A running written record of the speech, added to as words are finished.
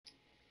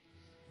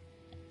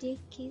dick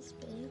is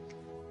big.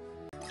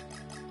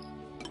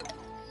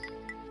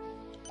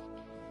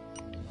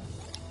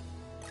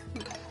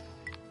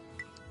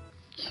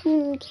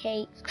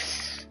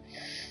 Cakes.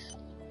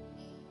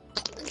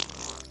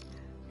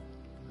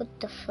 What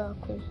the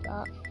fuck was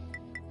that?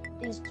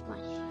 It's my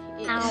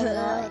shit.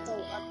 Ow.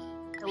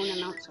 Don't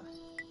announce it.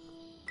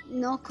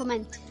 No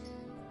comment.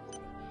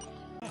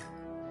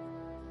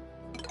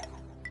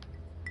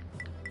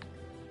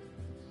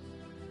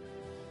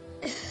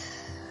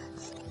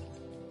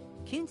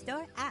 Toon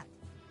Store app.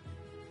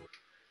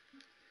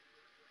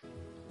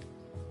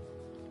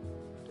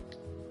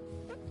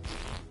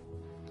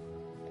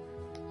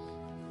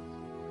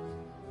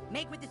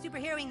 Make with the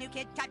superheroing, new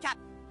kid. Chop chop.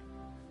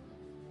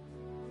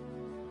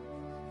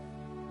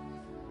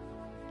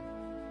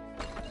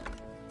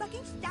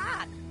 Fucking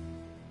stop!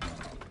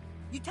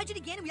 You touch it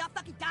again and we all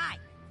fucking die.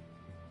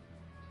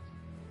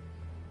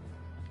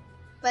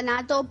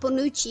 Bernardo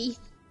Bonucci.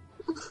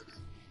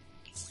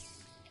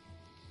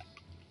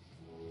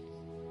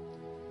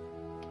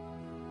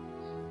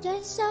 The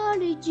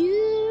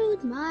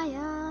solitude,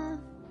 Maya.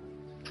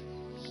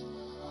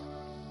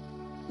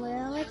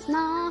 Well, it's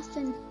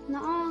nothing,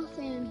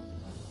 nothing.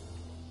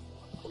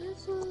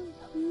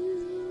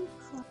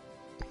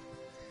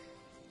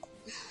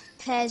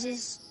 Pez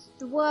is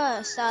the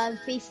worst, and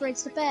FIFA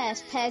is the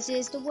best. Pez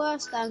is the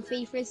worst, and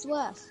FIFA is the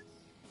worst.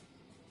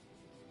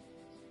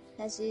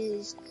 Pez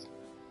is,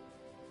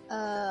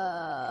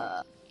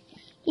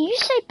 You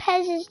say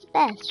Pez is the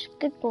best.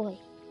 Good boy.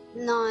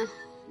 no,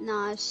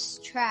 it's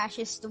trash.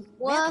 It's the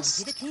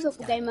worst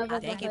football game I've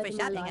ever heard in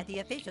my life.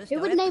 Who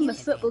would name a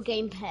football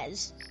game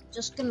Pez?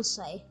 Just gonna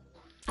say.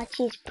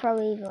 Actually, it's Pro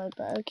Evo,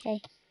 but okay.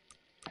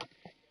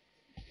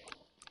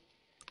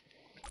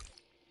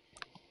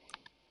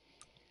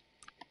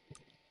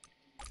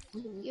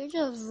 You're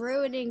just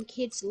ruining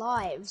kids'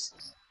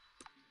 lives.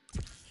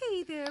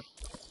 Hey there.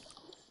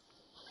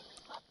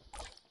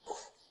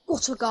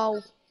 What a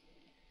goal.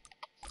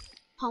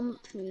 Pump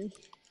me.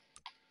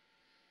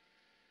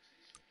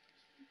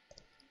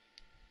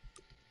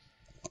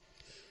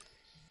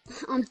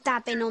 I'm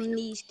dabbing on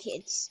these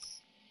kids.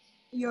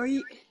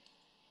 Yoy.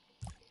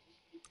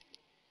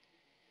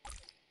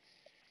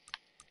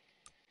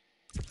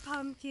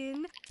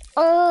 Pumpkin.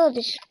 Oh,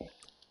 this.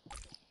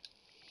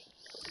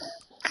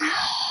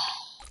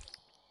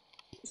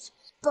 It's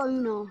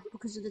boner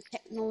because of the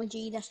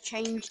technology that's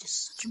changed.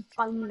 It's such a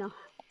boner.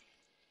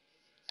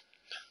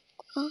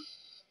 Huh?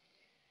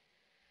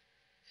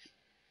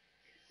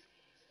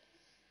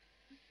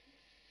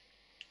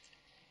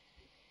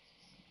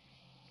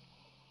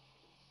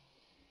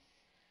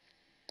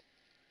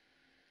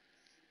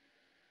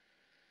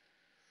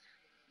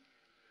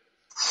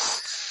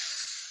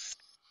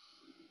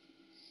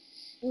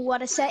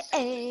 What a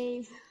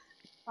save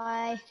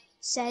by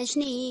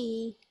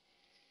Sejny.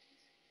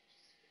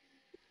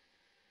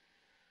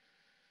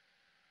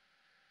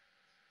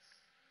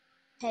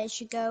 Here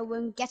should go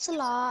and get a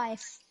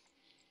life.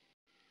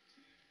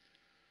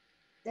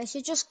 They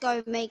should just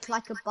go make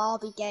like a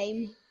Barbie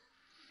game.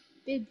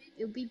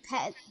 It'll be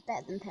better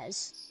than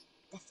Pez.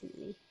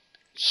 Definitely.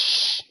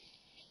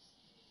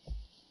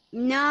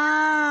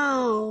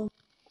 No!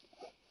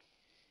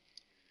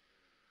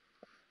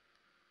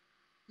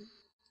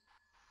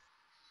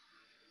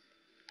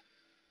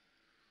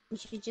 You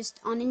should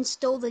just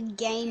uninstall the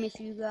game if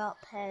you got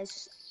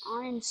Pez.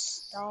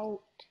 Uninstall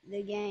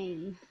the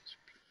game.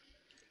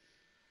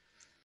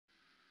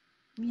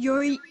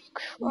 Yoy!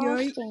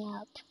 Yoy! Crafting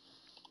app.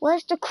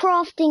 Where's the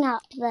crafting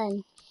app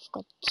then?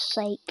 For God's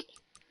sake.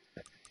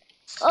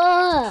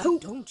 Ugh!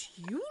 Don't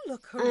you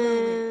look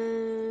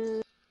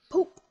heroic.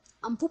 Poop!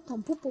 Poop.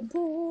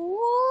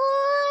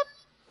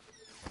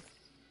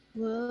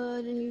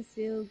 Wouldn't you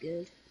feel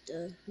good?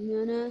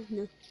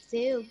 No.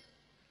 Feel.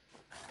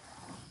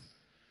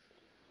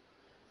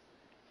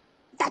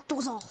 That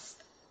door's off.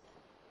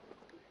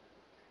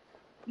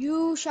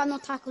 You shall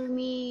not tackle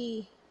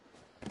me.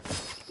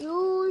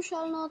 You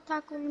shall not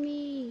tackle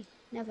me.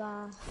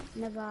 Never.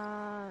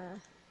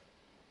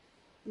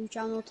 You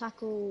shall not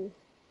tackle.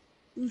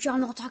 You shall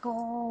not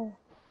tackle.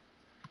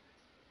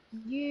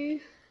 You.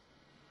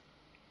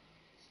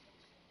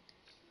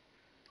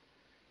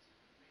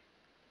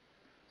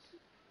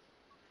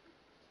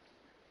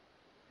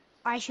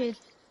 I should.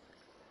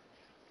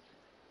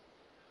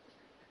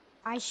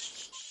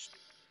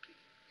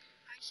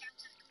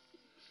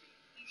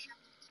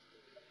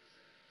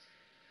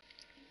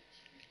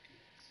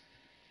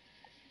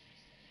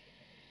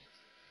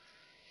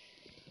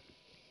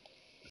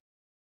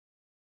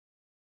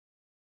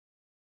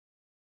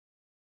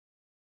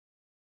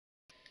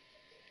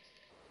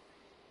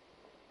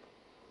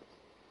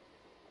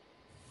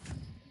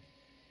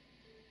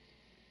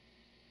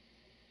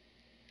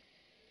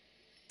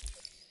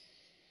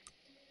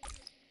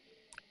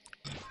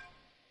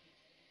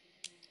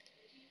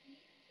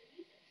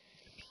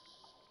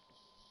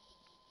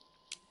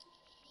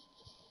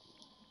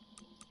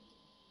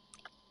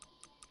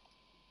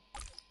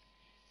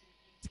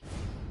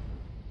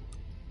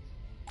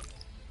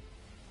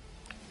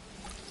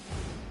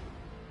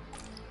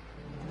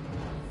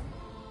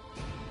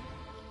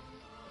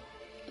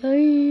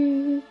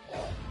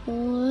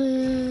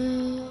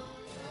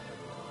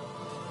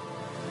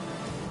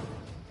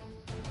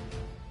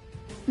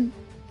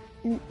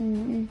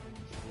 Mm-mm.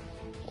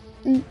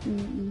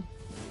 Mm-mm.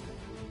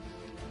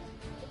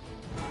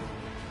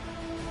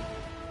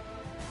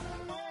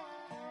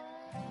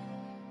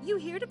 You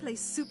here to play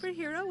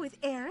superhero with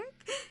Eric?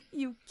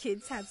 You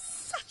kids have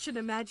such an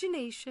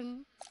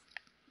imagination.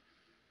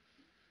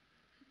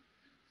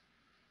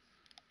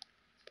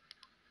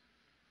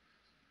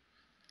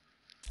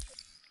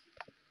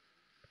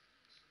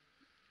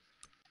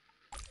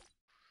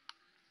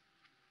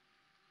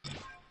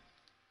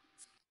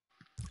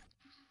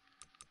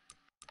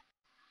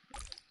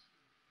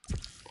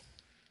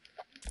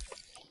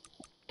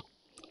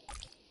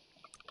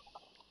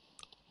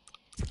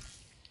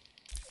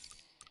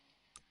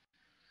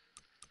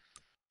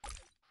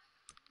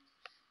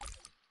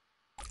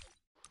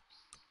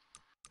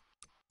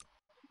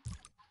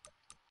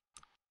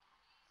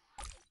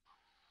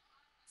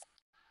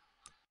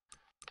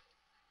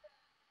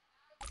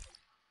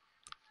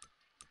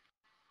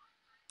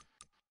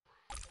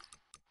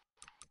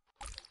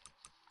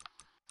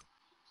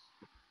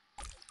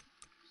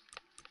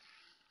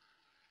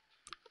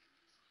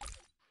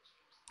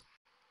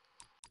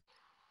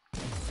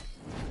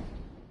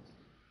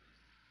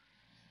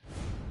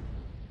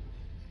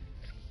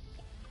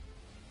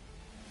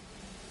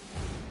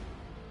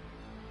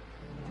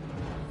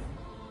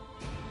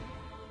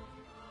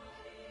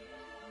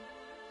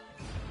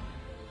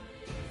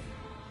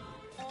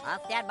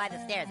 I'll stand by the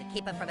stairs and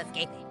keep him from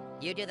escaping.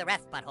 You do the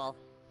rest, butthole.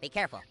 Be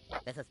careful.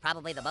 This is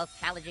probably the most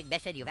challenging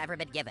mission you've ever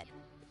been given.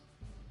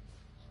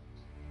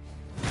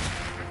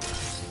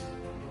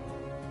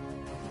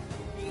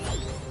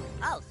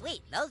 Oh,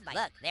 sweet. Those might...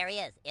 Look, there he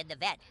is, in the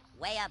vent,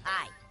 way up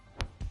high.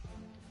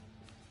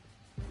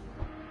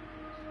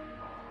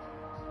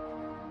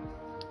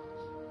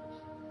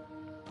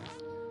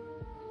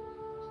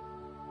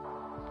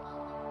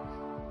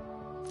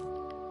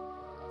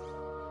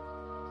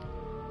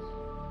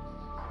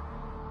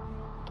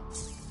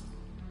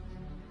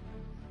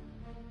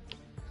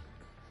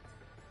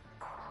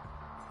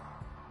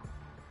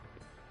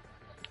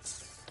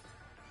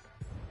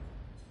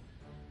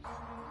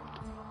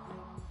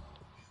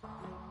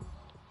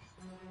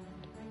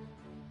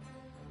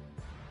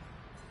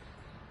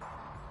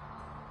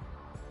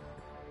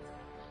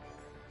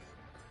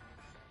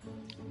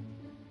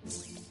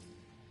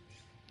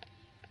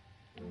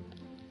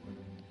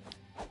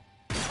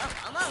 Oh,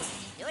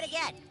 almost. Do it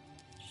again.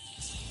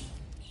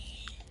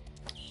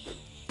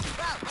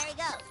 Whoa, there he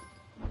goes.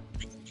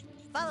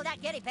 Follow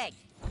that guinea pig.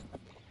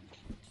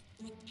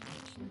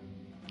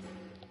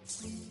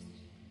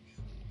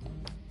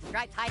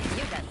 Stripes hiding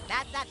you just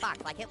smashed that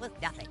box like it was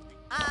nothing.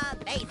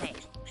 Amazing.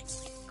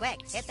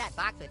 Quick, hit that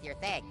box with your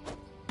thing.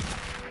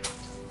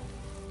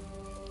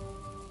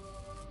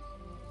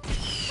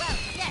 Well,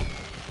 shit.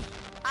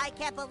 I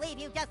can't believe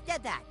you just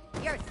did that.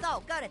 You're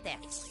so good at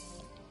this.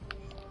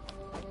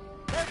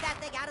 Move that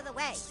thing out of the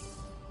way.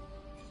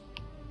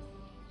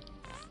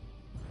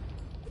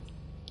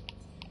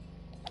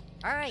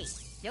 Hurry,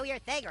 do your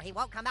thing or he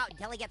won't come out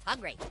until he gets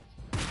hungry.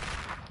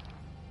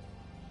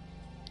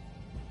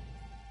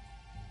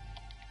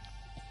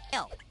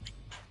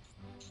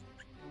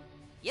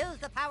 Use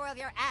the power of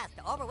your ass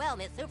to overwhelm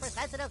his super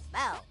sensitive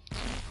smell.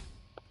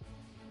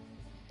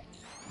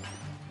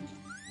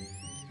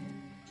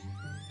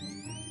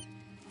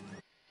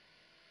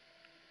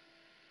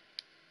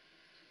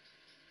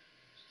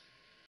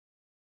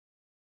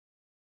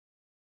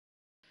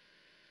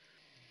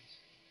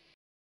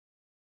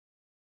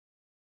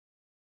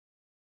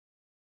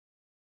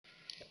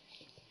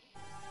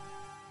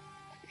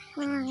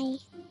 Hi.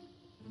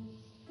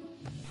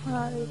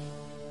 Hi.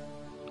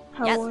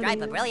 How Yes, are Stripe,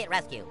 you? a brilliant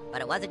rescue.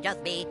 But it wasn't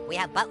just me. We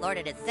have Buttlord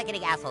and his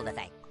sickening asshole to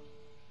thank.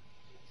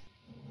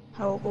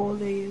 How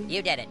old are you?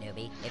 You did it,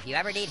 newbie. If you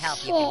ever need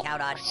help, you can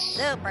count on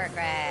Super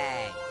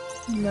Craig.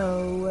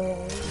 No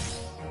way.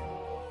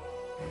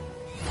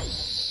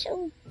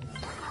 So,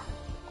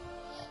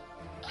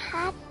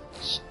 catch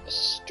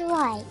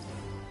Stripe.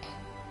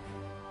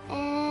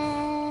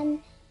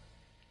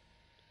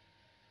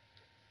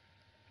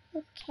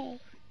 Okay.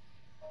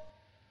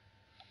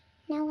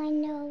 Now I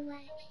know where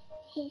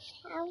his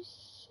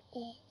house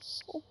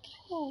is.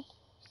 Okay.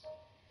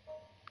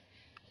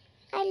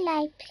 I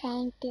like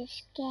playing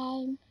this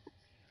game.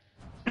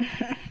 Music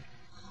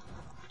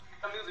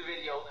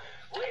video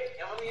with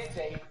Emily and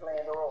James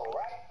playing the role,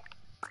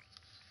 right?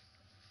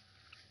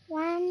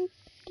 One,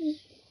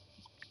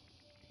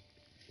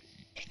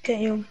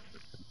 Can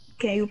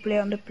you play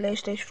on the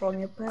PlayStation from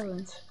your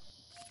parents?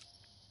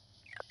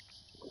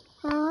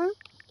 huh?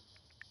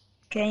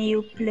 Can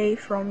you play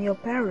from your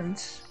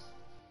parents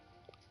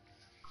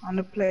on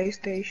the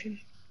PlayStation?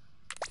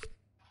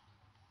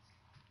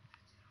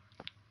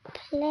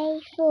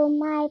 Play for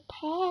my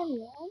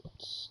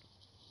parents?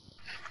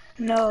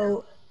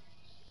 No.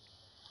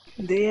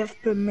 Do you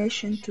have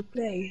permission to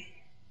play?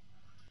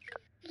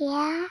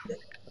 Yeah.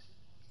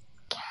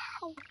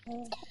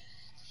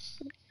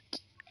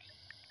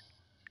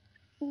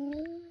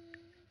 Me.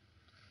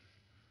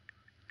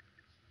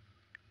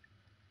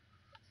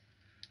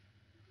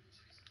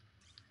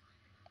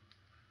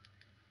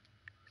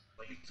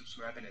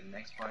 subscribe in the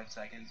next 5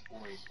 seconds,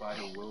 or a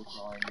spider will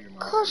crawl into your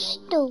mouth.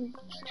 Costume.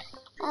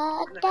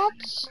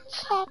 Let's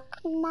check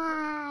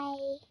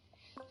my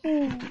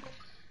head.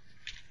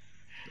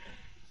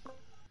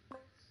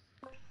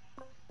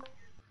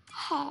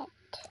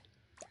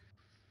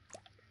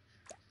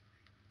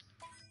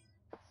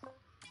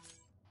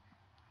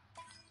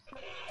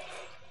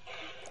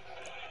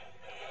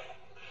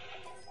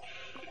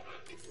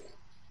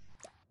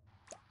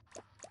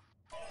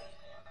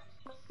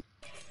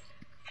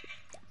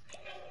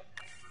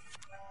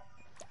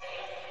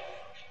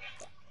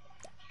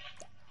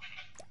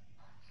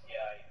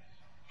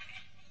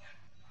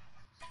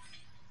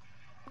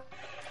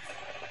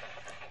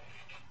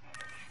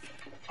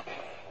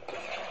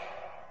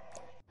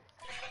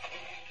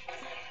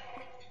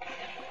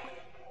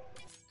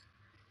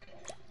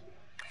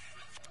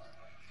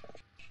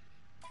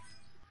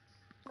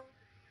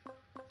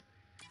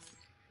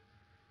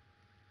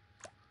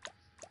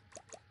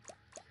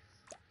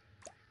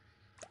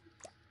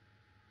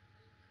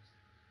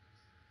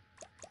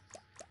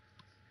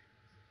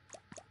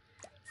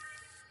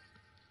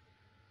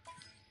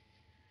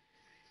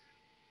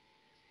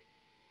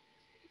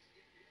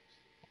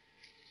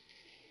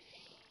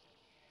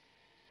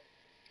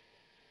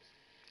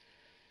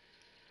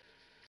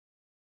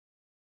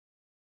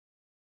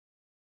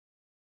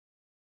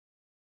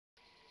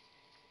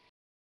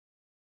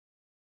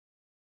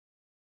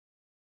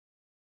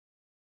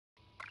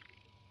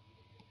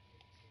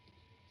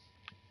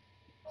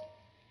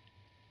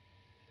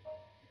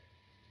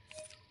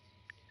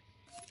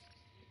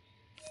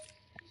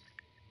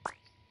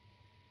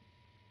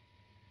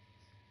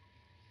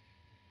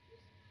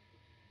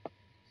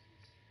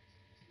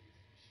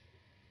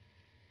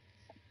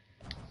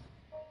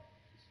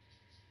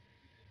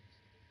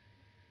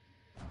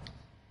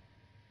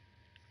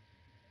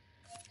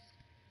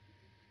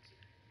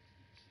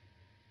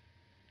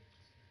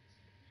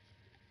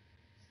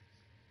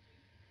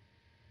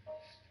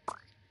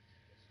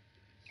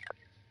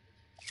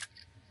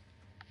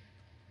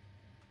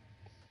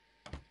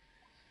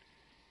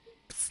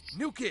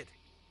 New kid.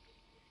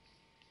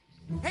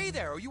 Hey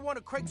there, are you one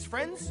of Craig's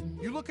friends?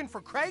 You looking for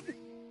Craig?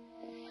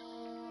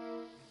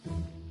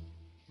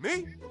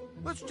 Me?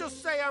 Let's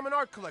just say I'm an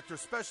art collector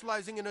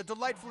specializing in a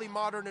delightfully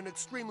modern and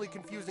extremely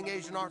confusing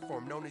Asian art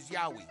form known as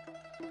yaoi.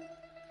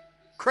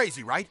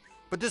 Crazy, right?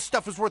 But this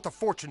stuff is worth a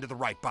fortune to the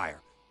right buyer.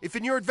 If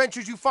in your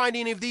adventures you find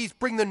any of these,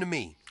 bring them to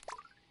me.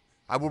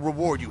 I will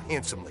reward you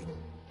handsomely.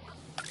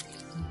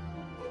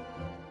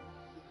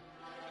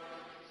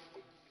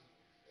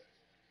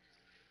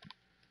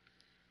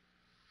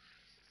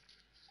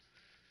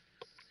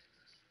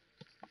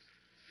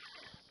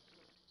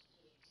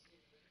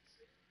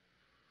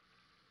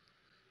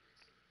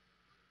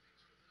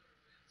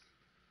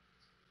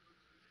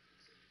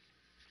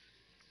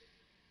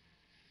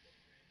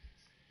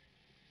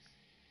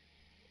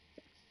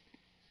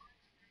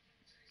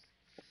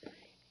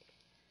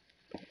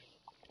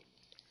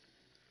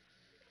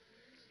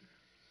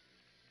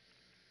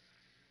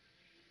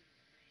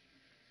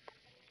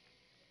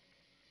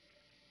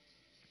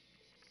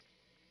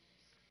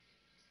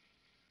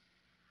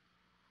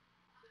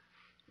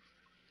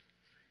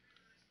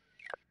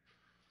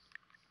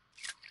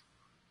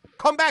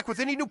 Come back with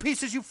any new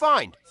pieces you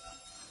find.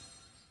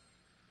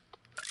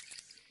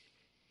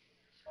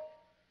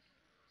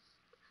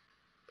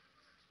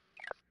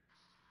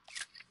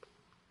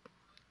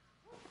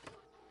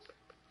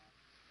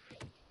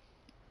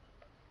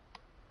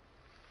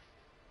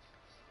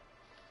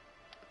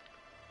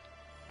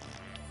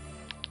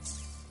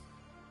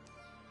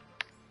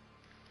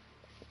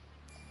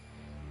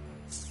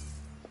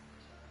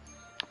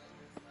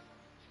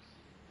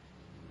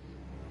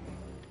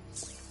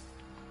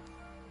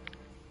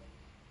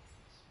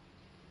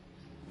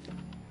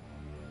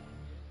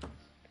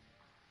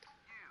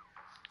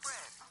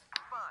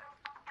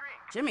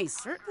 Jimmy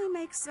certainly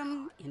makes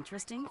some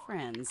interesting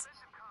friends.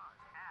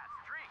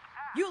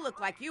 You look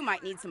like you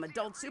might need some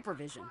adult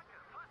supervision.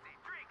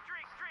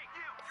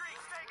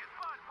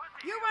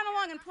 You run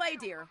along and play,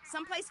 dear.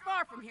 Someplace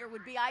far from here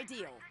would be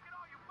ideal.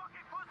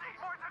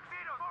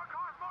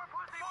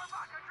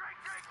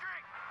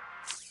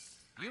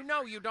 You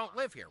know you don't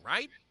live here,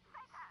 right?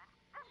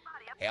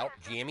 Help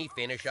Jimmy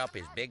finish up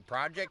his big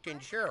project,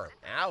 and sure,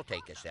 I'll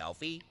take a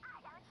selfie.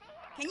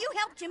 Can you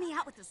help Jimmy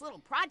out with this little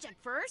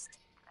project first?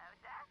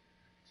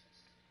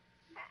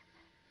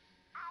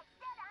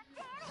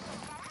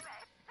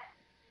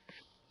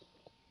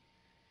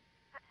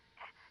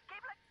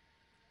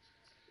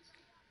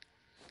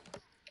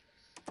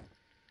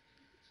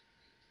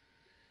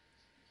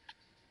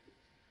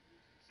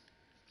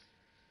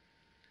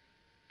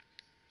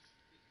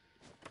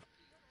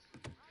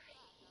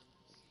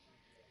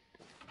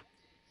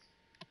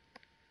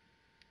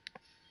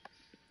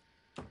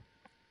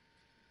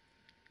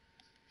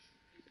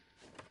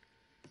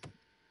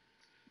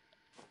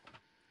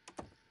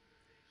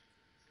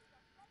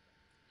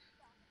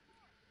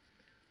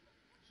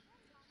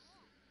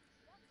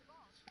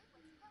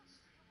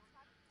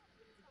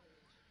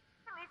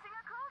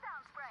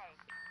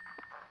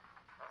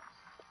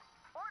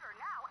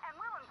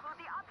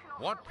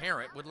 What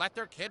parent would let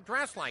their kid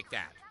dress like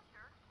that?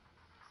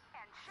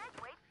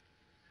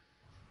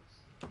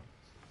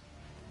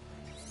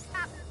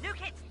 Stop! New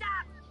kid,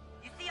 stop!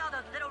 You see all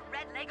those little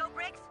red Lego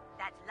bricks?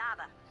 That's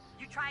lava.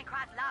 You try and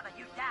cross lava,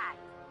 you die.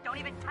 Don't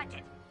even touch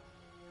it.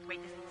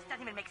 Wait, this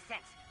doesn't even make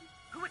sense.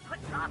 Who would put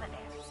lava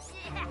there?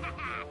 Take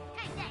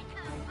that,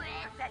 Coon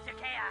friend. Professor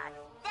Chaos.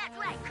 That's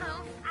right,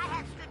 Coon. I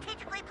have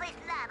strategically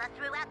placed lava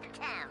throughout the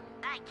town.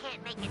 I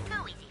can't make it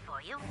too easy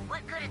for you.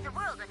 What good is the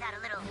world without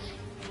a little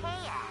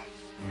chaos?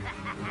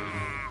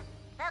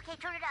 Okay,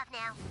 turn it off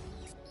now.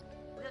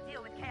 We'll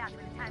deal with chaos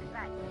when the time is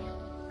right.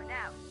 For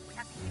now, we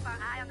have to keep our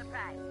eye on the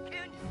prize.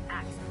 Coon,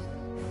 out.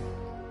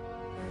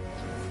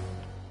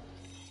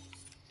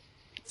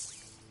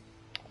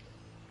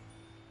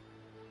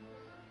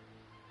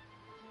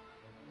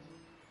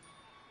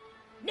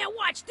 Now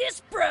watch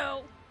this,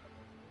 bro!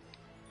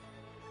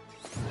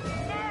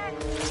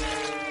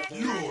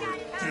 You're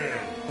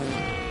dead.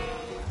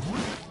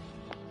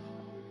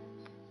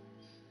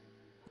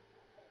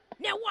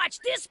 Now watch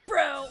this,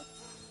 bro!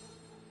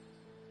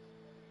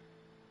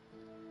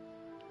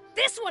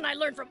 This one I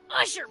learned from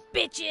Usher,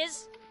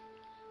 bitches!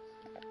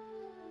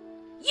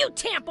 You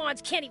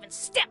tampons can't even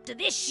step to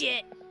this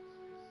shit!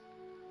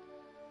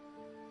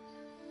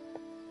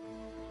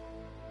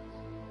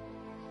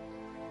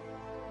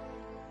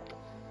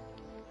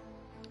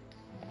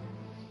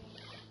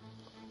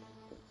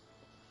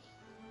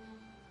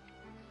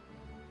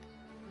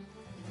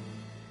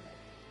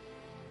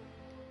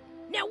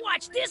 Now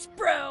watch this,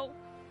 bro!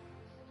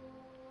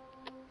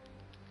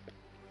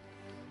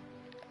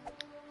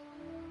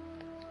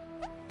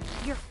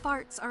 Your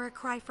farts are a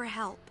cry for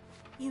help.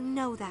 You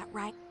know that,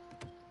 right?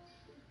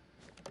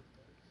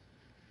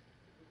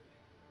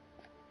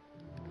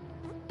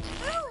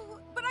 Ooh,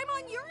 but I'm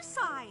on your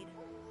side!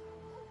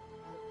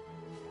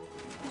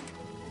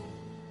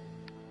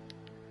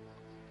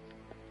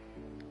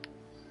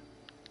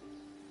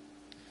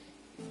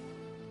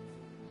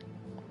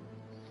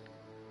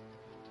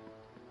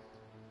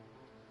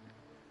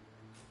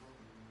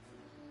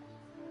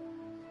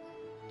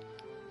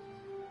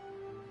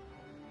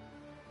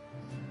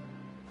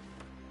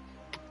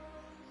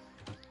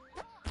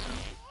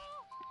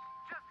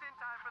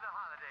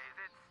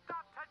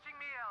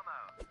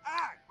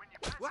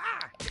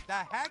 The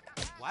heck?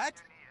 What?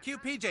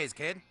 Cute PJs,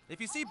 kid. If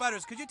you see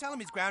Butters, could you tell him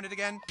he's grounded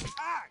again?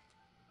 Ah!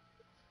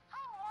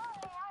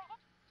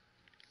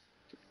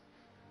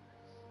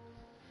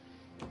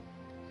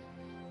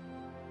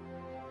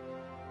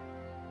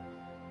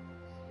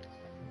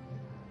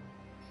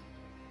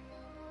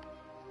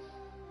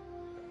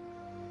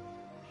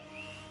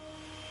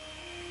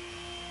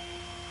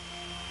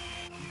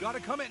 You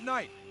gotta come at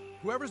night.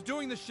 Whoever's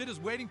doing this shit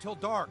is waiting till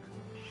dark.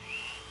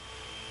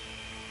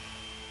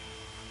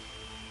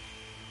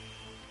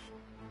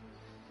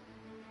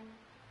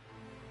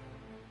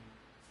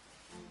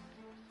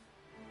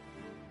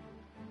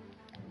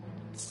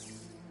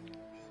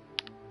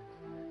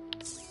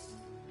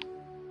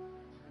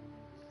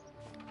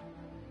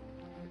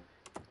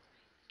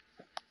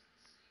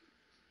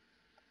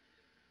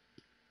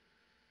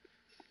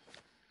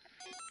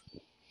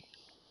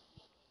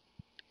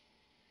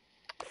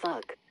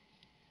 Fuck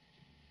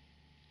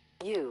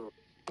you,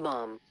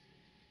 Mom.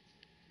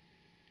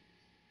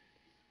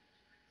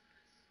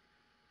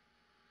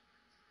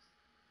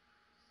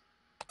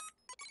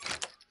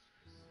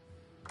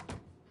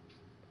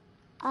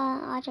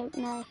 I don't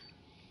know.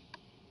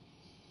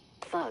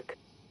 Fuck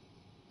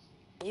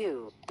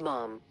you,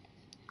 Mom.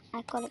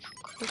 I got it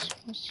for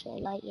Christmas, so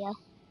like, yeah.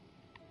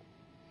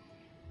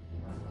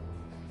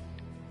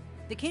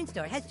 The Coon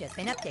Store has just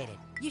been updated.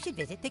 You should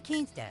visit the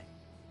Coon Store.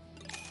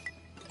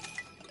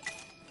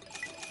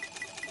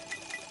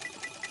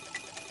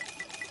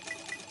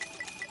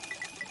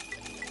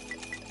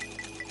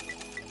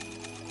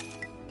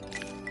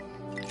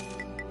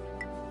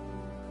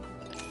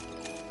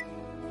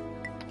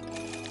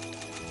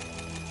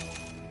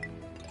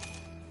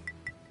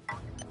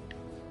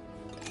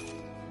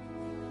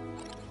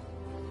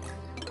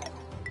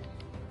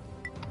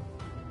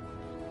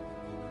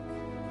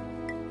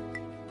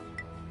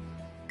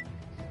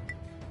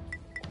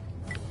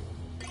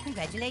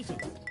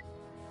 Congratulations.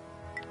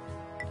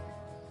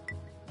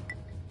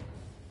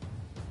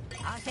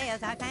 Our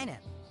sales are fine up.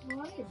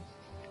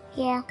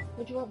 Yeah.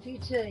 What do you want for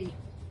your tea?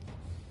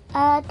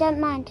 Don't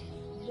mind.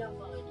 Don't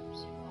mind.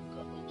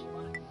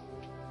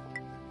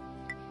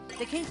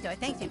 The Coon Store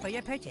thanks you for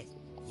your purchase.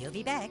 You'll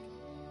be back.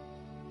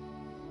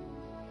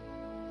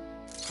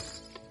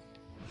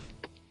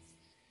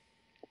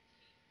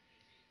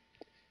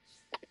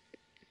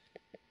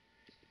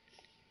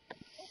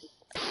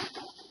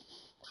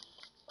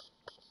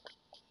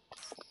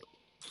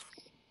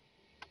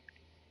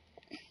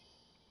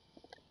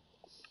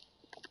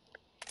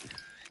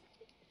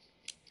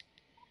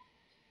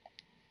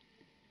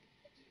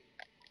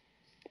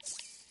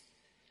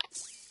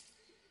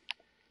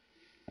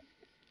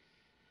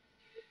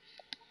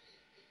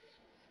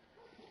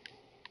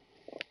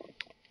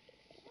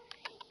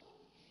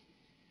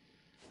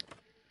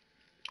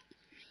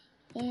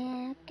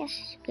 Guess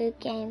it's a good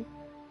game.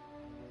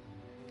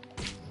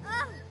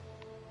 Ugh.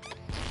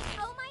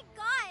 Oh my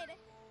god!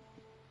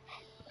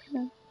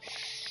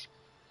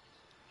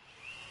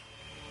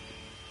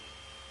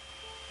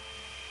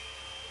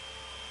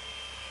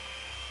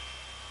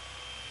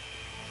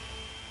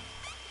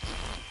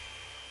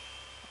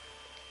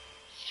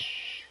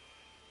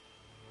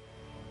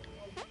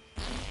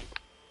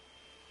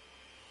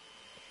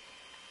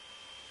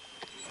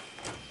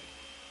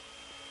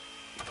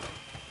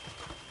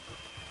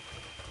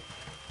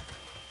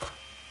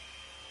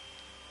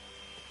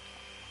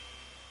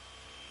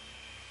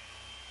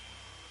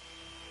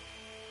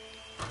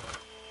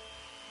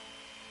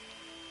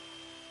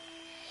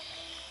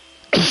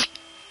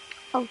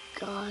 Oh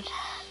god.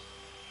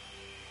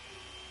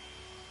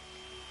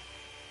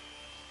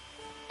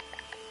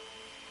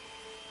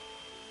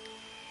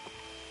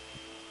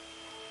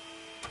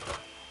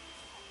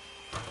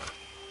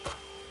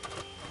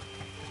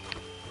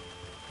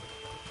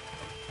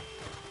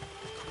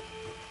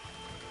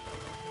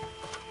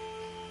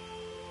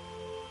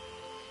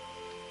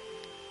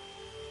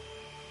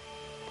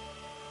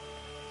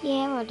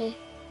 Yeah, I do.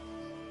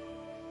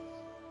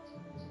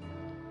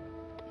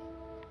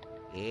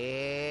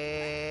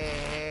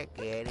 Here,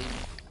 kitty.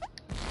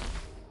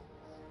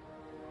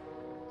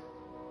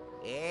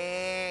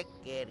 Here,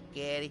 kitty,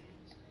 kitty.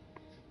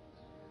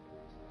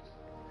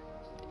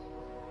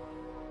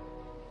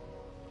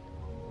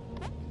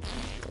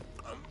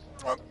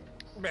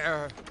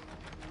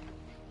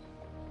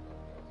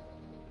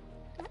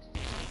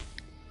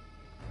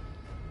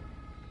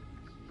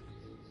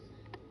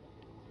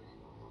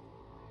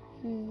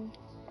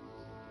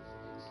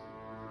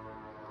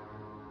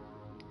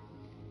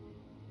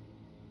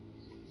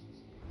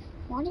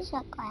 Why does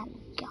that guy have a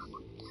gun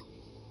up there?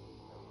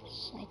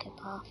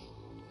 Psychopath.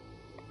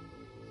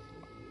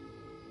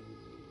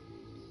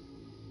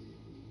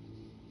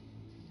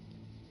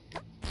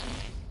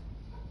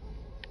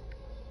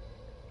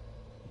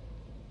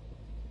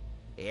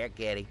 Here,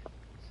 kitty.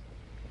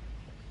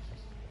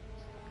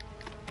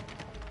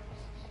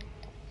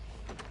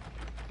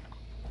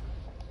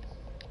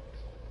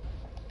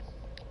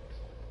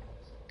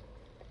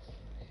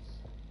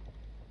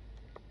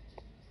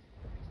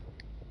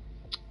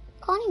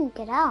 Can't even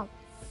get out.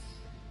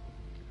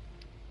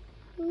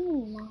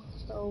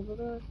 That's over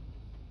there.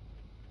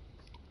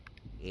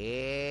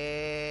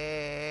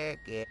 Here,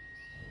 kitty.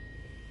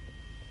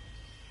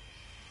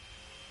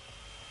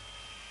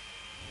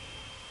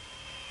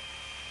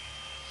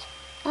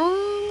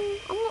 I'm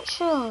not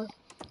sure.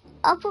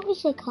 I'll probably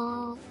say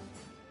calm.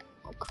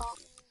 Or calm.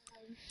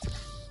 I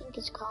think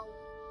it's calm.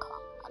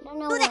 I don't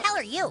know. Who the hell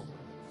are you?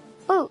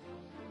 Oh.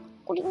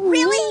 What do you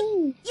Really?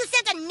 mean? You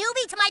sent a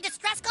newbie to my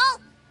distress call?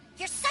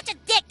 You're such a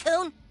dick,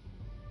 Coon.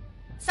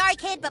 Sorry,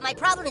 kid, but my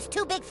problem is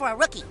too big for a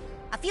rookie.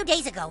 A few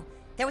days ago,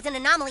 there was an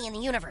anomaly in the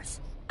universe.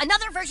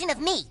 Another version of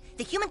me,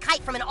 the human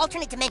kite from an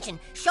alternate dimension,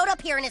 showed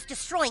up here and is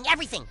destroying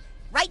everything.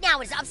 Right now,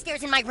 it is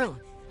upstairs in my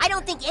room. I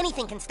don't think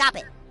anything can stop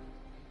it.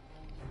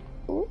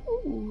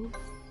 Ooh.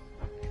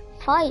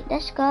 Fight,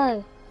 let's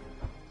go.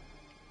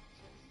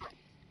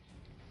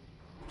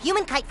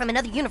 Human kite from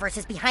another universe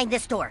is behind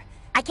this door.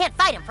 I can't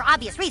fight him for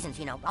obvious reasons,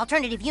 you know,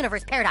 alternative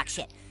universe paradox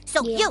shit.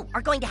 So you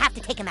are going to have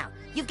to take him out.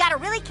 You've got to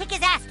really kick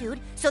his ass,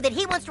 dude, so that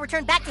he wants to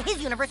return back to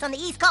his universe on the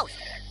East Coast.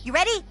 You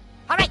ready?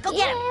 All right, go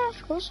get him. Yeah,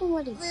 of course I'm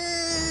ready.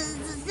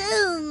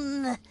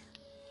 Zoom.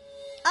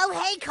 Oh,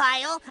 hey,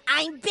 Kyle.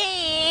 I'm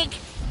big.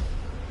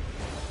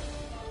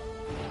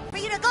 For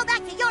you to go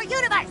back to your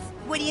universe.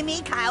 What do you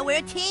mean, Kyle? We're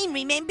a team,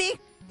 remember?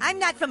 I'm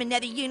not from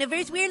another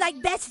universe. We're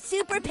like best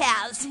super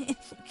pals.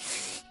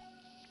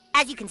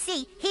 As you can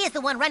see, he is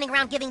the one running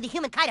around giving the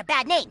human kite a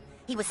bad name.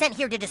 He was sent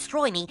here to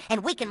destroy me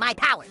and weaken my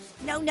powers.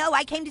 No,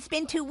 I came to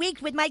spend 2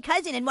 weeks with my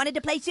cousin and wanted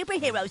to play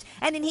superheroes.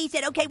 And then he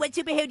said, okay, what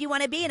superhero do you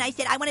want to be? And I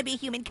said, I want to be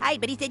human kite.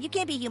 But he said, you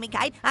can't be human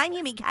kite. I'm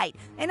human kite.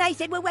 And I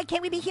said, well, why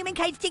can't we be human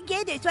kites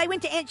together? So I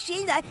went to Aunt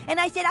Sheila and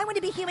I said, I want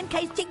to be human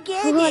kites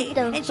together.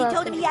 And she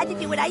told him he had to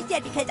do what I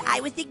said because I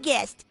was the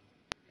guest.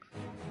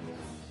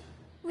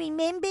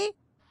 Remember?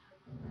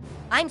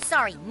 I'm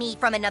sorry, me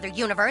from another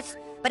universe,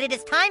 but it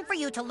is time for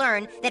you to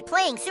learn that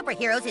playing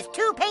superheroes is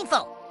too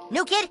painful.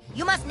 New kid,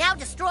 you must now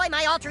destroy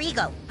my alter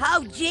ego.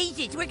 Oh,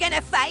 Jesus, we're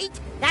gonna fight?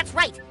 That's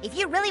right. If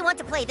you really want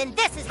to play, then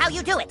this is how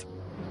you do it.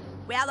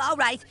 Well, all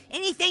right.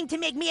 Anything to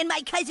make me and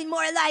my cousin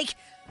more alike.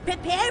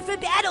 Prepare for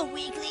battle,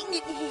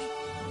 weakling.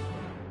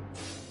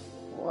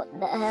 What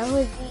the hell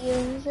is he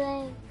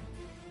saying?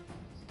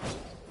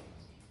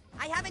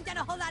 I haven't done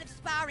a whole lot of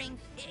sparring.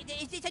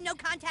 Is this a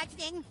no-contact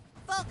thing?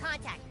 Full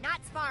contact,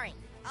 not sparring.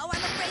 Oh,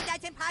 I'm afraid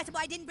that's impossible.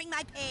 I didn't bring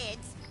my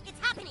pads. It's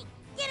happening.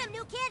 Get him,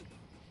 new kid.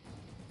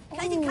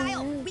 Cousin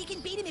Kyle, we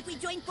can beat him if we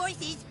join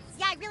forces.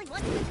 Yeah, I really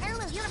want to. The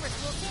parallel universe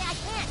will say I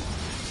can't.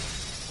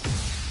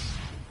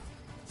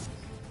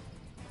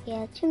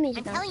 Yeah, Timmy's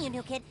I'm telling you,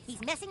 new kid, he's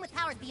messing with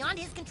powers beyond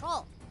his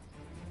control.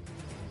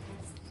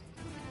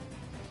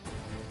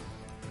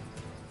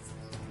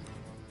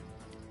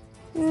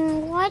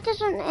 Why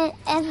doesn't it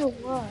ever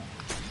work?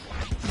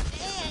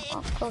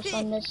 Of course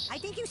I missed. I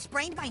think you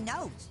sprained my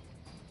nose.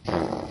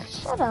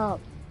 Shut up.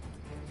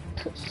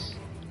 Puss.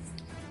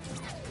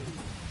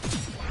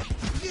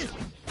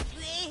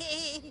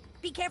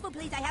 Be careful,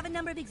 please. I have a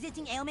number of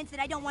existing ailments that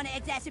I don't want to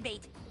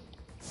exacerbate.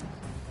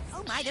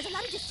 Oh my, there's a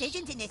lot of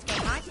decisions in this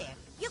game, aren't there?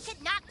 You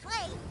could not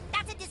play.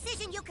 That's a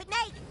decision you could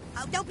make.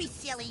 Oh, don't be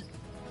silly.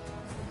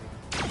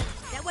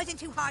 That wasn't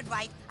too hard,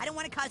 right? I don't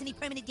want to cause any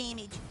permanent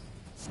damage.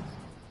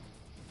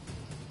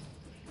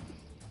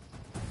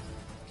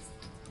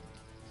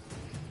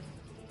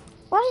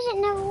 Why does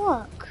it never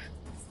work?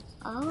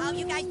 Oh,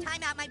 you guys,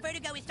 time out. My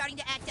vertigo is starting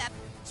to act up.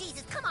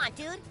 Jesus, come on,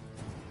 dude.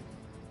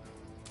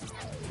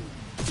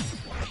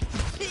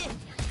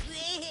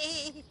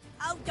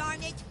 Oh,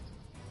 darn it.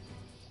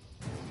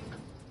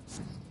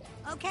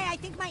 Okay, I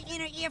think my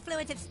inner ear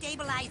fluids have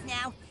stabilized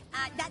now.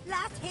 That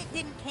last hit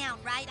didn't count,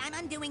 right? I'm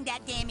undoing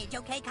that damage,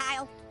 okay,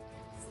 Kyle?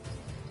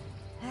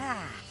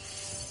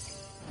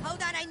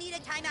 Hold on, I need a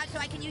timeout so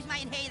I can use my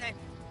inhaler.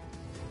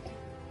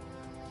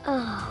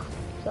 Oh,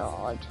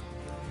 God.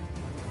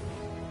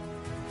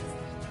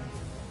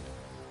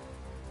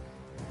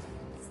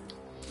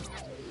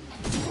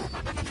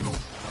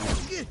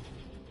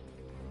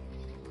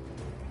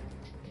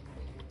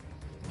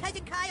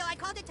 Cousin Kyle, I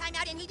called a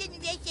timeout and he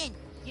didn't listen.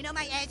 You know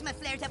my asthma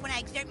flares up when I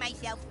exert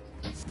myself.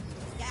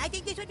 Yeah, I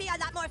think this would be a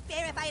lot more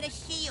fair if I had a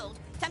shield.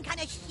 Some kind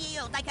of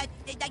shield, like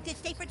the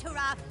Safer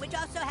Torah, which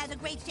also has a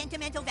great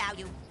sentimental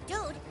value.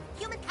 Dude,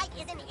 human kite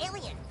is an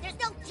alien. There's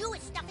no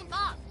Jewish stuff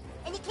involved.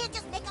 And you can't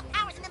just make up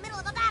powers in the middle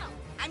of a battle.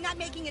 I'm not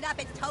making it up.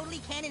 It's totally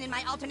canon in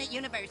my alternate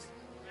universe.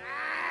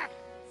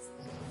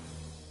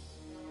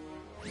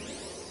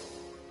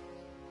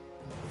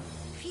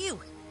 Phew.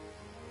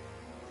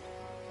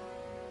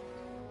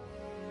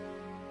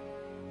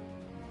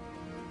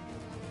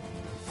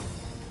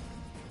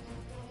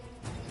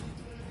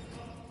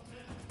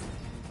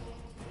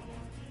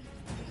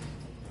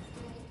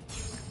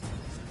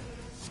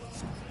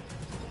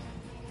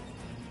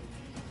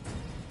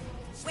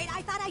 Wait,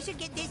 I thought I should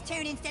get this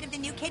turn instead of the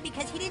new kid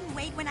because he didn't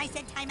wait when I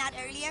said timeout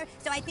earlier,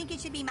 so I think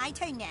it should be my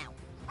turn now.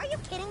 Are you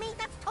kidding me?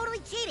 That's totally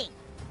cheating.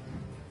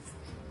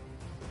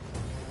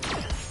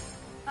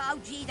 Oh,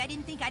 geez, I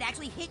didn't think I'd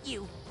actually hit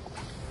you.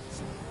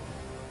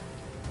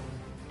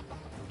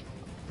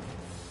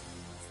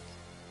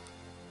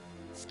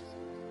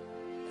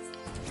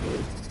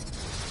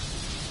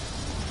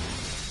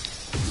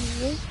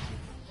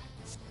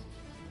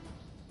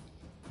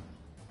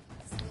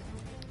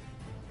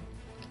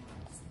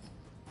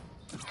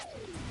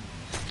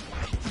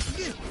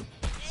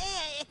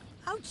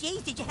 Oh,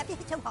 jeez, did you have to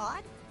hit so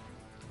hard?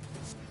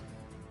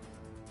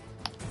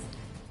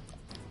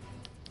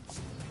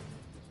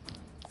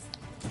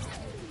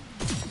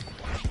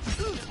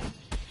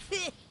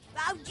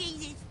 Oh,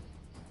 Jesus.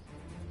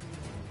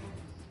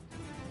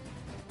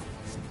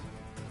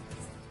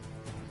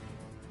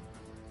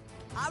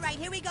 All right,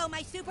 here we go.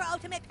 My super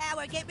ultimate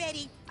power. Get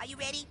ready. Are you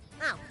ready?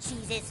 Oh,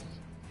 Jesus.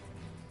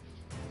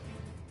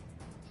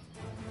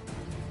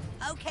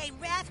 Okay,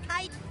 Wrath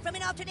Kite from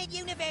an alternate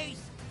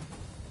universe.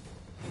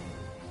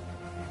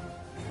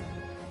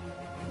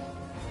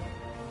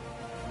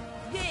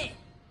 Yeah.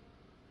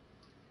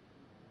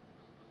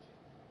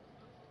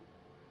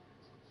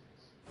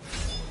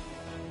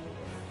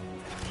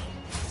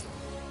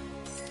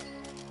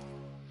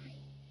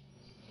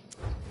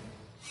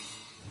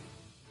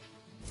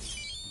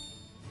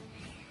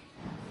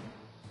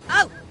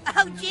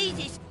 Oh,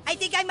 Jesus. I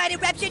think I might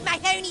have ruptured my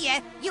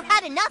hernia. You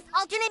had enough,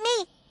 alternate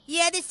me?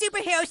 Yeah, the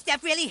superhero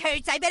stuff really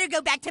hurts. I better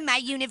go back to my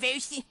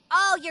universe.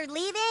 Oh, you're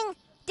leaving?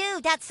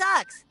 Dude, that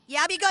sucks.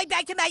 Yeah, I'll be going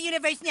back to my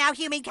universe now,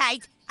 human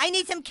kite. I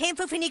need some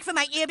camphor for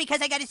my ear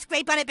because I got a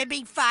scrape on it by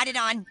being farted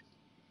on.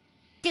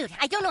 Dude,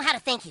 I don't know how to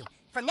thank you.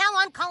 From now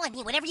on, call on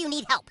me whenever you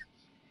need help.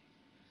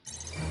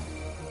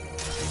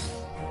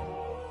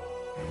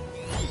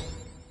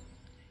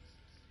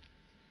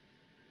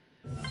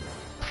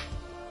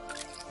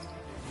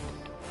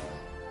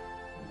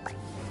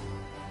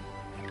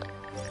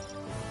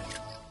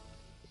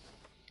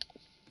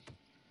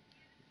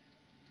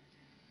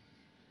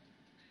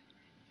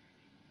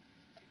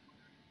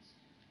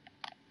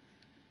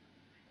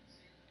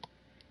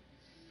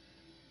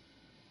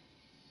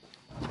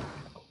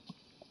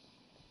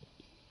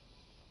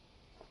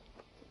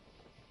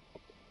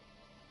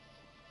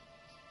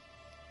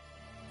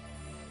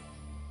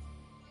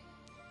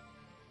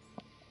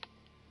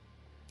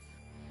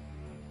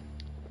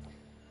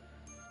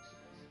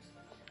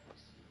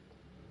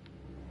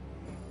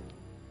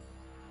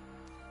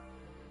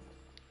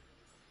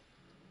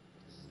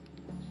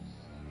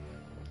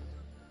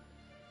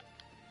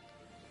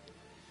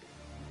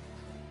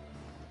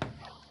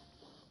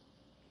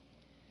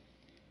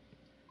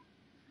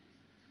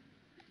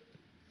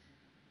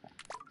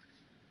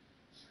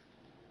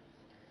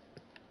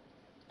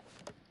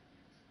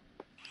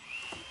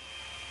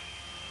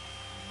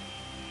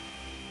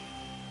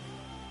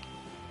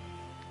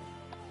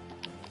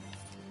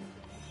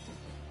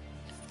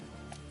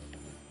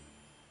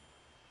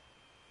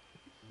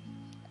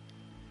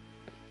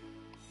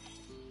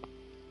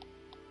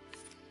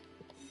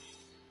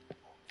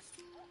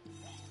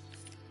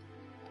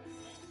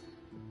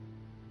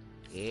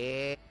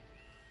 Yeah.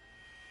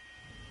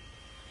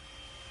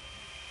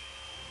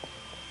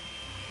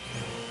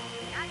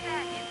 Not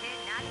bad, new kid,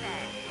 not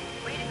bad.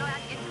 Way to go out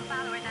and get some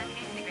followers on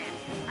Instagram.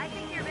 I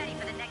think you're ready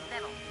for the next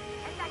level.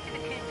 Head back to the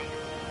coon there.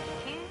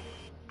 Coon?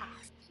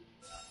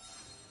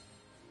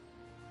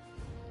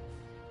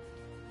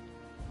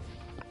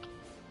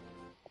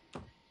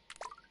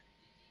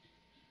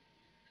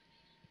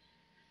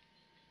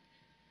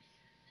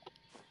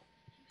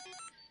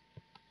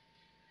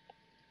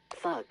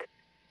 Fuck.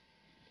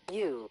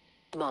 You,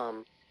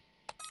 Mom.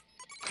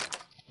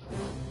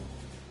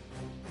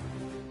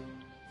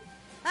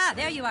 Ah,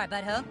 there you are,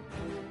 butthole.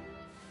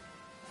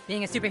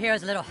 Being a superhero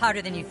is a little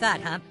harder than you thought,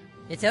 huh?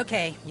 It's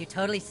okay, you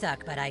totally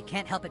suck, but I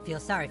can't help but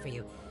feel sorry for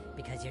you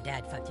because your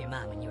dad fucked your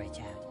mom when you were a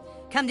child.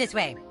 Come this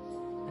way.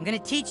 I'm gonna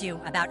teach you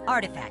about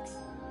artifacts.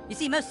 You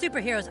see, most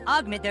superheroes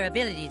augment their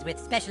abilities with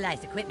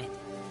specialized equipment.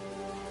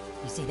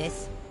 You see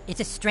this?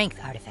 It's a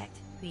strength artifact.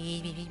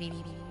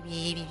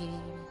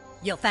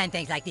 You'll find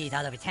things like these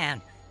all over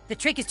town. The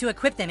trick is to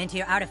equip them into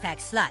your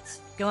artifact slots.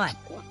 Go on,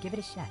 give it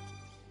a shot.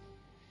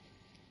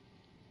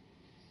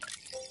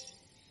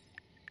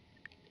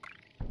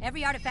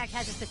 Every artifact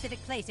has a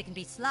specific place it can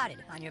be slotted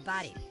on your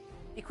body.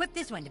 Equip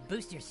this one to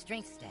boost your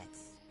strength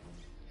stats.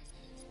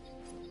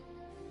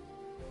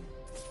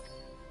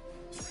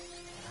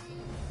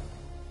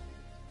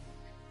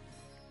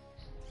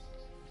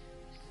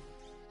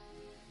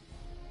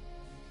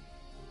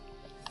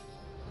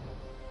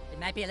 It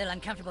might be a little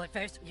uncomfortable at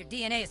first. Your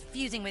DNA is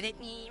fusing with it.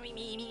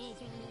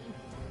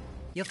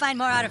 You'll find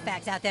more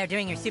artifacts out there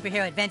during your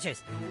superhero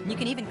adventures. And you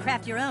can even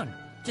craft your own.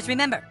 Just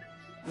remember,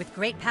 with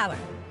great power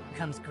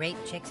comes great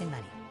chicks and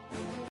money.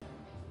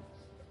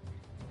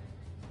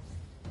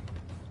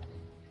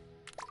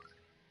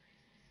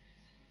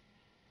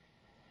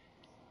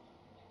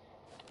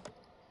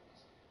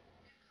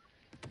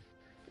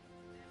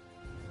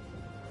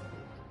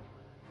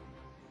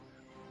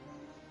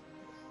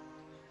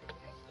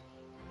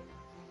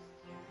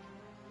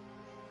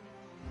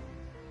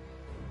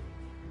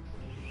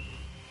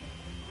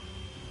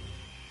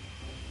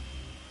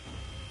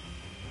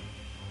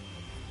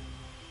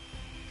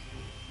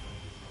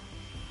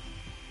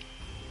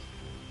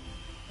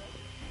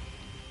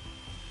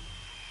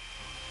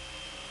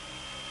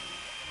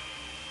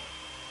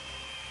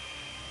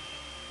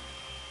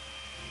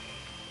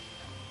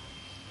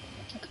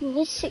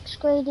 With 6th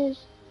graders,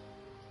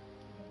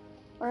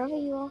 wherever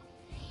you are.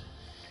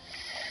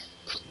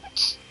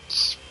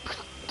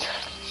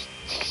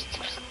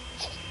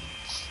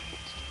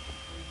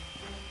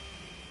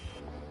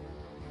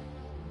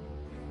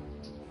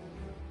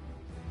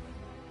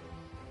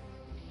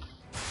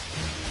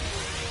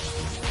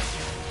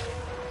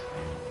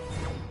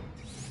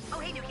 Oh,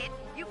 hey, new kid.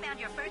 You found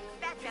your first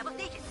fast travel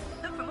station.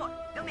 Look for more.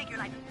 They'll make your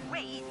life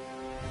way easier.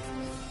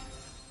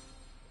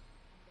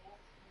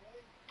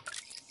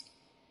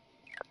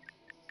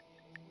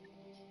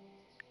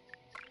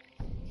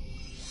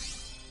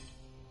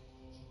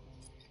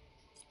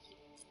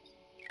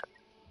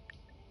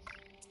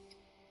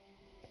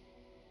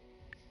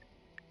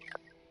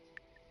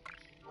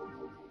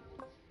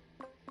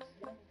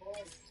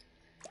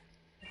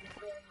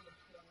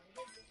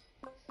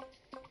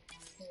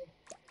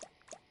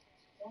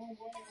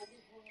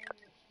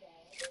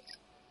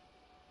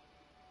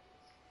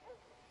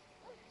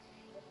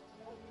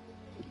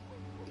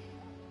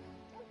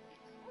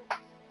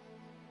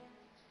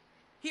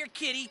 Here,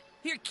 kitty.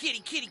 Here, kitty,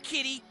 kitty,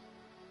 kitty.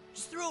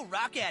 Just throw a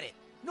rock at it.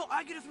 No,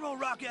 I get to throw a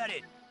rock at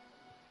it.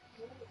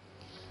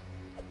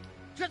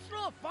 Just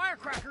throw a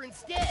firecracker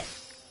instead.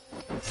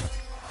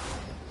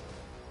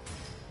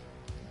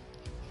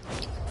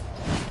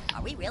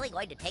 Are we really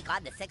going to take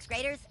on the 6th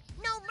graders?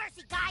 No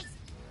mercy, guys!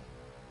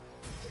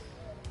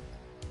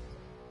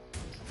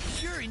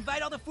 Sure,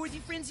 invite all the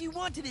 4Z friends you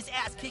want to this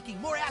ass-kicking.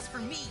 More ass for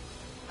me.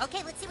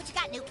 Okay, let's see what you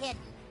got, new kid.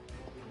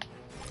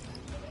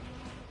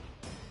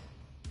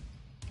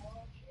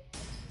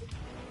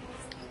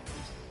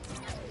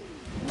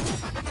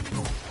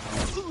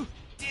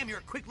 Damn, you're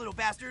a quick little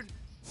bastard.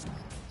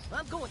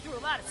 I'm going through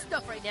a lot of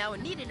stuff right now,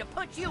 and needing to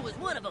punch you is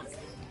one of them.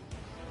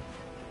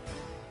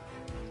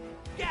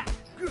 Yeah.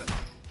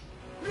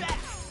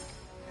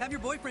 Have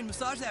your boyfriend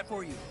massage that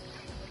for you.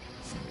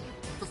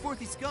 For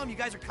 4th scum, you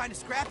guys are kind of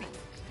scrappy.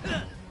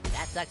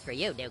 That sucks for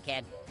you, new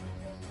kid.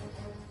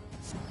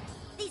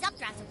 These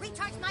updrafts have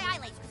recharged my eye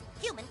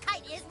lasers. Human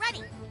kite is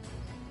ready.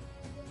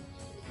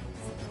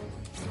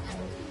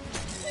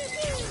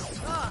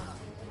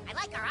 I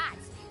like our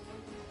odds.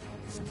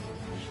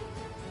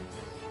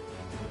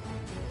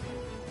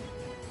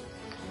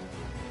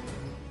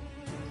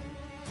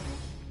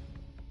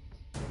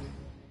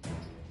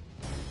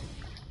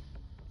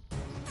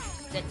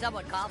 Did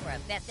someone call for a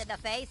fist in the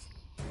face?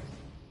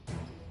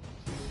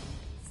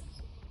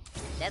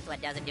 This one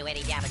doesn't do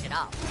any damage at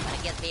all, but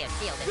it gives me a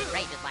shield and it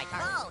raises my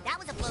target. Oh, that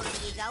was a blow to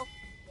the ego.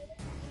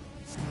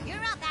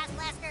 You're up, Ass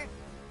Blaster.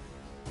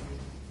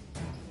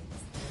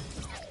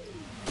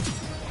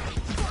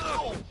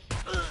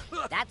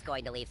 That's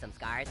going to leave some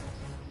scars.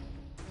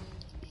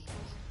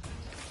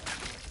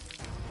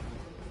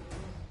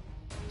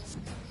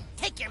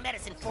 your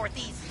medicine,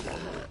 fourthies.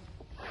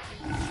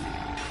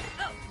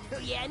 Oh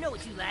yeah, I know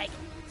what you like.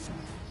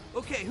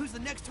 Okay, who's the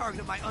next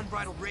target of my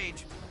unbridled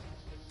rage?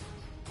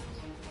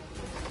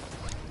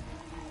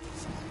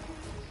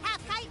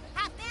 Half kite,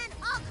 half man,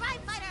 all crime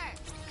fighter!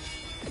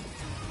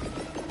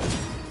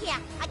 Yeah,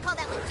 I call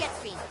that one jet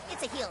stream.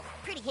 It's a heal.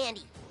 Pretty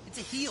handy. It's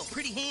a heal,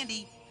 pretty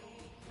handy.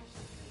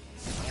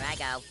 Here I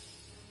go.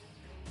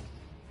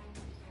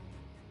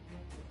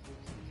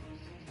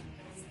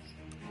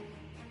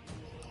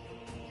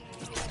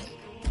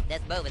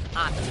 This move is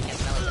awesome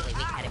against relatively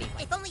weak enemies.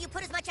 If only you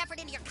put as much effort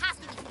into your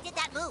costume as you did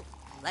that move.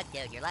 Look,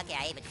 dude, you're lucky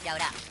I even showed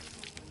up.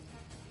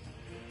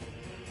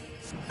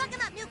 Fuck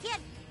him up, new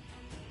kid!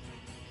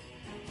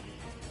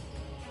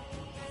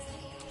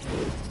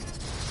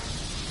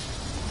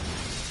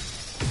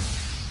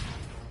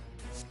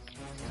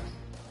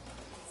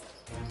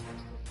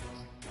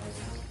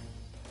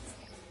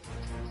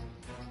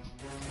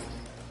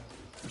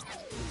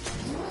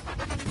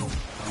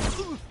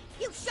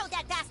 You showed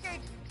that bastard!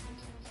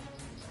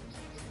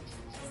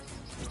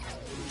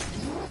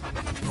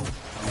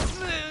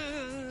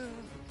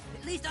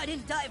 At least I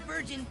didn't die a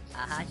virgin.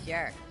 Uh-huh,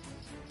 sure.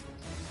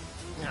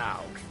 No.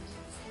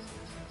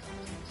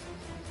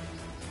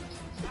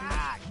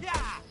 Ah,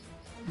 yeah!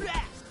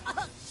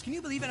 Can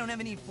you believe I don't have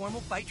any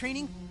formal fight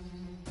training?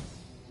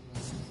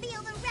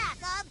 Feel the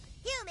wrath of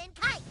Human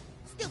Kite!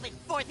 Stupid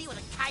fourthie with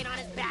a kite on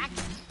his back.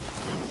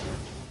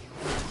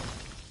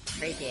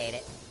 Appreciate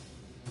it.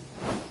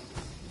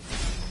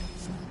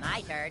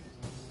 My turn.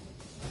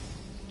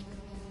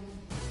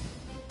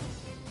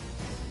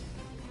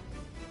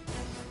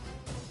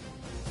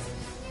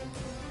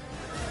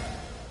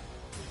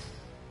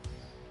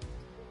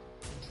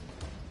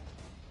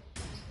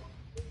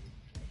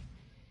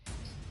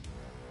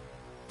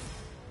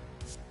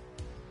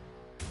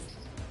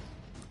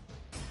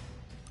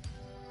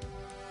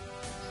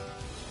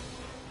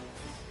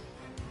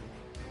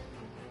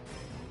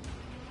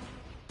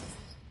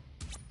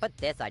 Put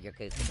this on your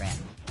Instagram.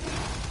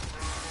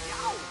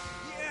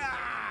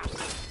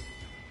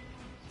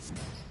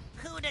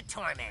 Coup de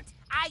torment.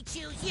 I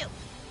choose you.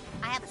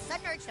 I have a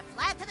sudden urge to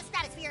fly up to the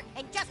stratosphere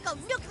and just go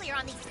nuclear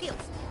on these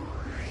pukes.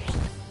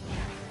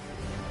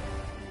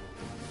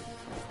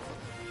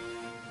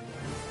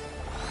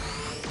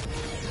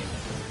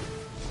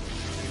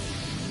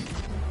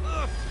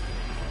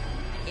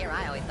 Here,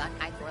 I always thought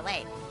kites were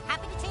lame.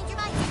 Happy to change your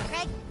mind,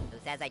 Craig. Who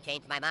says I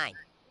changed my mind?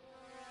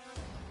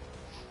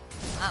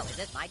 Oh, is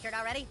this my turn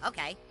already?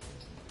 Okay.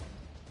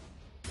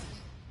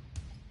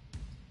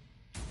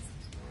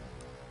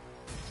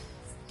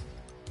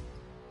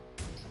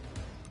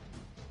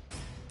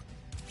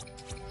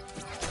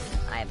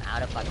 I am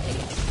out of fucking.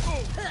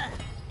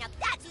 Now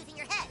that's using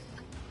your head.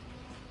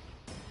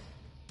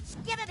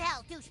 Give him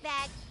hell,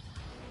 douchebag.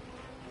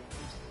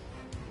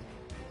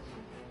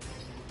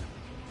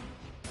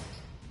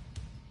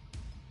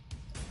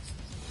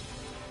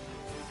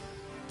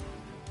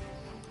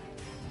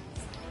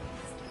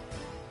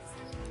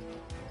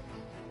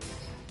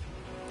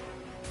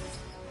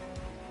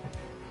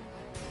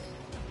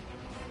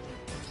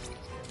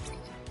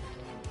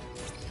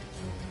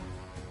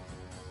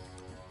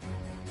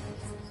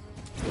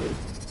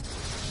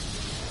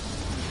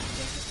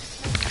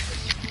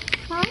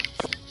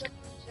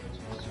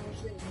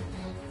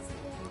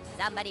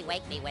 Somebody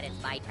wake me when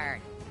it's my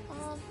turn.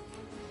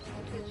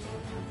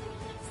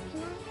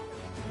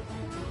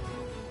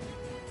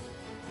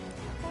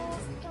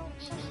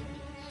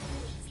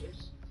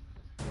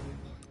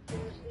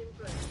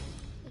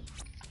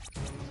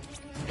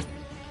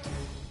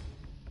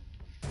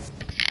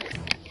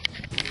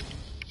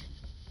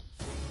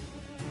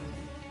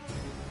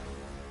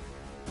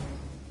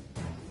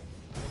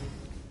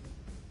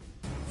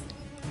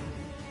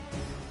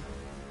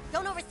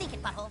 Don't overthink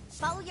it, butthole.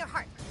 Follow your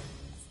heart.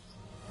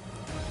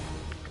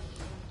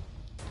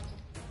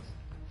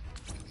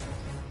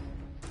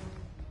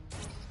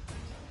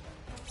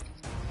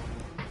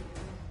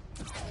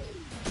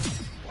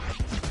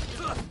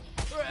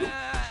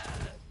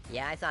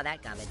 Yeah, I saw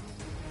that coming.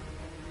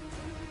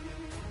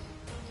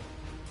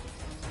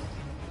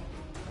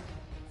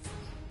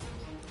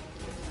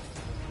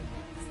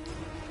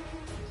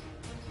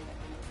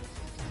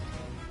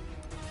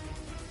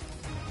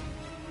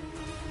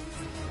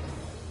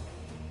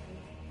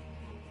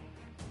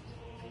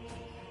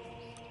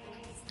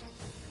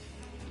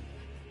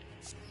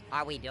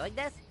 Are we doing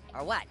this,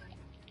 or what?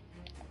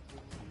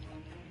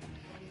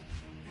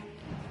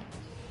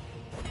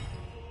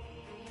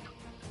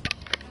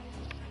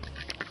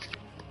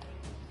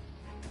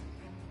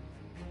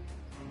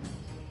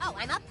 Oh,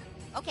 I'm up?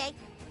 Okay.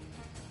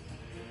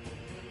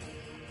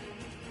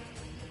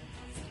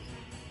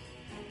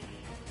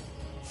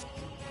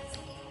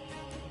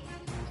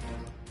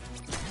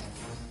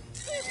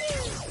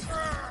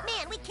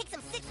 Man, we kicked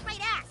some sixth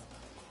grade ass!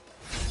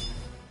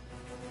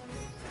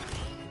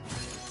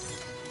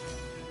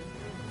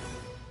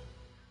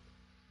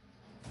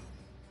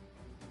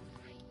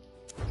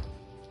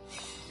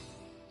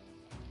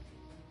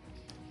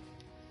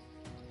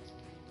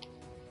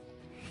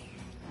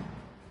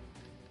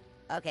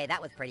 Okay,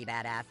 that was pretty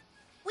badass.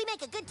 We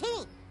make a good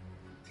team.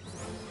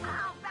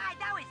 All right,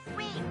 that was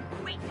sweet.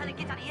 Wait until it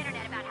gets on the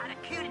internet about how the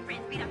cute and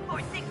friends beat up 4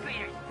 6th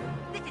graders.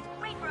 This is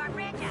great for our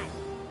franchise.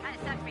 Kind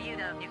of sucks for you,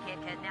 though, new kid,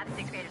 because now the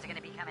 6th graders are going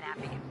to be coming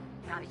after you.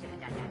 Probably should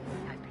have done that.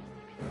 That was pretty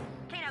stupid.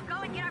 Okay, now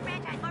go and get our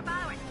franchise more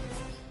followers.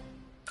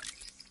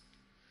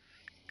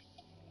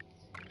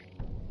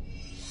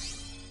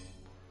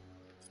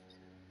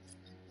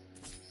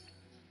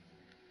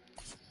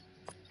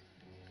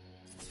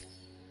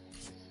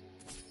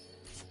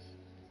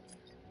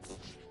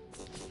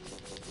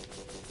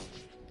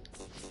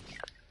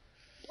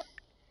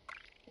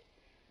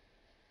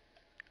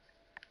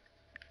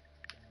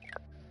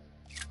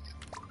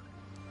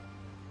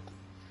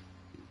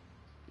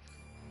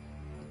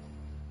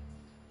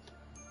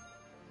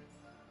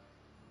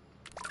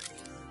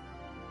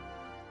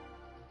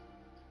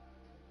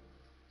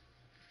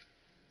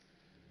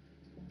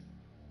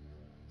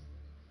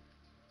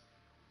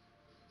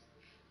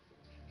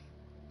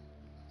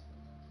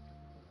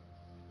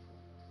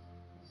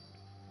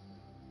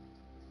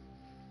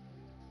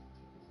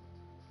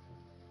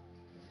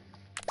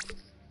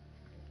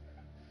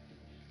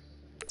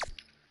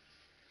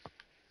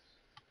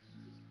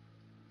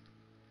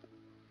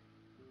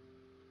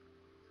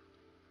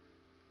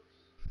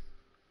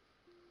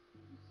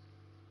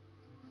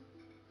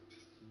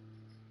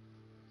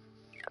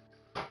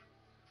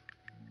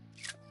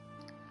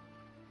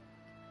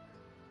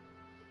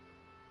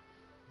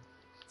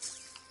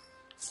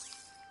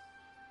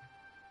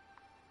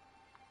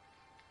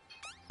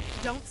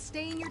 Don't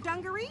stain your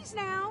dungarees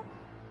now.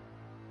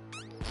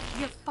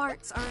 Your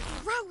farts are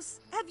gross.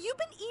 Have you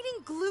been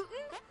eating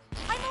gluten?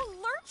 I'm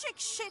allergic,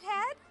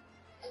 shithead.